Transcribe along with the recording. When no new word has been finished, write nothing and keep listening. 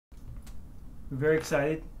We're very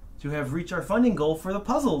excited to have reached our funding goal for the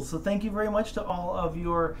puzzles. So thank you very much to all of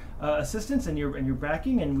your assistance and your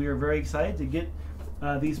backing, and we are very excited to get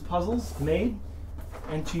these puzzles made.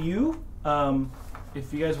 And to you,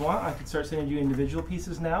 if you guys want, I could start sending you individual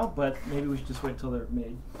pieces now, but maybe we should just wait till they're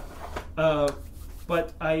made.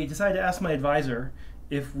 But I decided to ask my advisor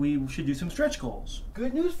if we should do some stretch goals.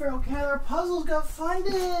 Good news, Feral Cat, our puzzles got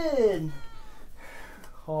funded!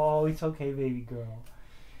 Oh, it's okay, baby girl.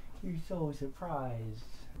 You're so surprised.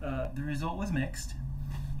 The result was mixed,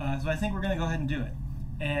 so I think we're going to go ahead and do it.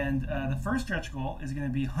 And the first stretch goal is going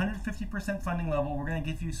to be 150% funding level. We're going to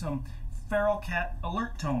give you some Feral Cat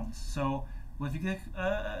alert tones. So what if you get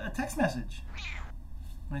a text message?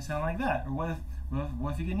 Might sound like that. Or what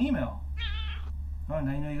if you get an email? Oh,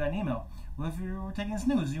 now you know you got an email. What if you were taking a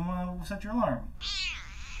snooze? You want to set your alarm?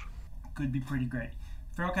 Could be pretty great.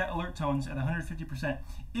 Feral Cat alert tones at 150%.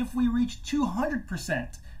 If we reach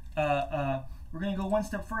 200%, we're going to go one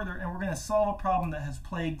step further, and we're going to solve a problem that has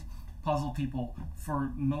plagued puzzle people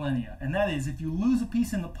for millennia. And that is, if you lose a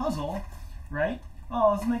piece in the puzzle, right?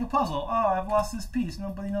 Oh, let's make a puzzle. Oh, I've lost this piece.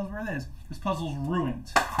 Nobody knows where it is. This puzzle's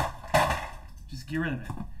ruined. Just get rid of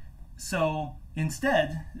it. So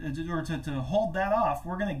instead, or to hold that off,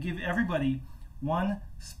 we're going to give everybody one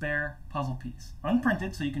spare puzzle piece.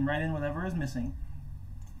 Unprinted, so you can write in whatever is missing.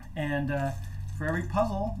 And for every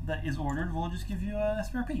puzzle that is ordered, we'll just give you a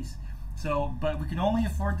spare piece. So, but we can only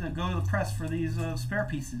afford to go to the press for these spare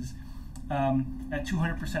pieces at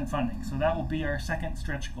 200% funding. So that will be our second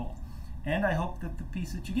stretch goal. And I hope that the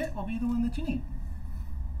piece that you get will be the one that you need.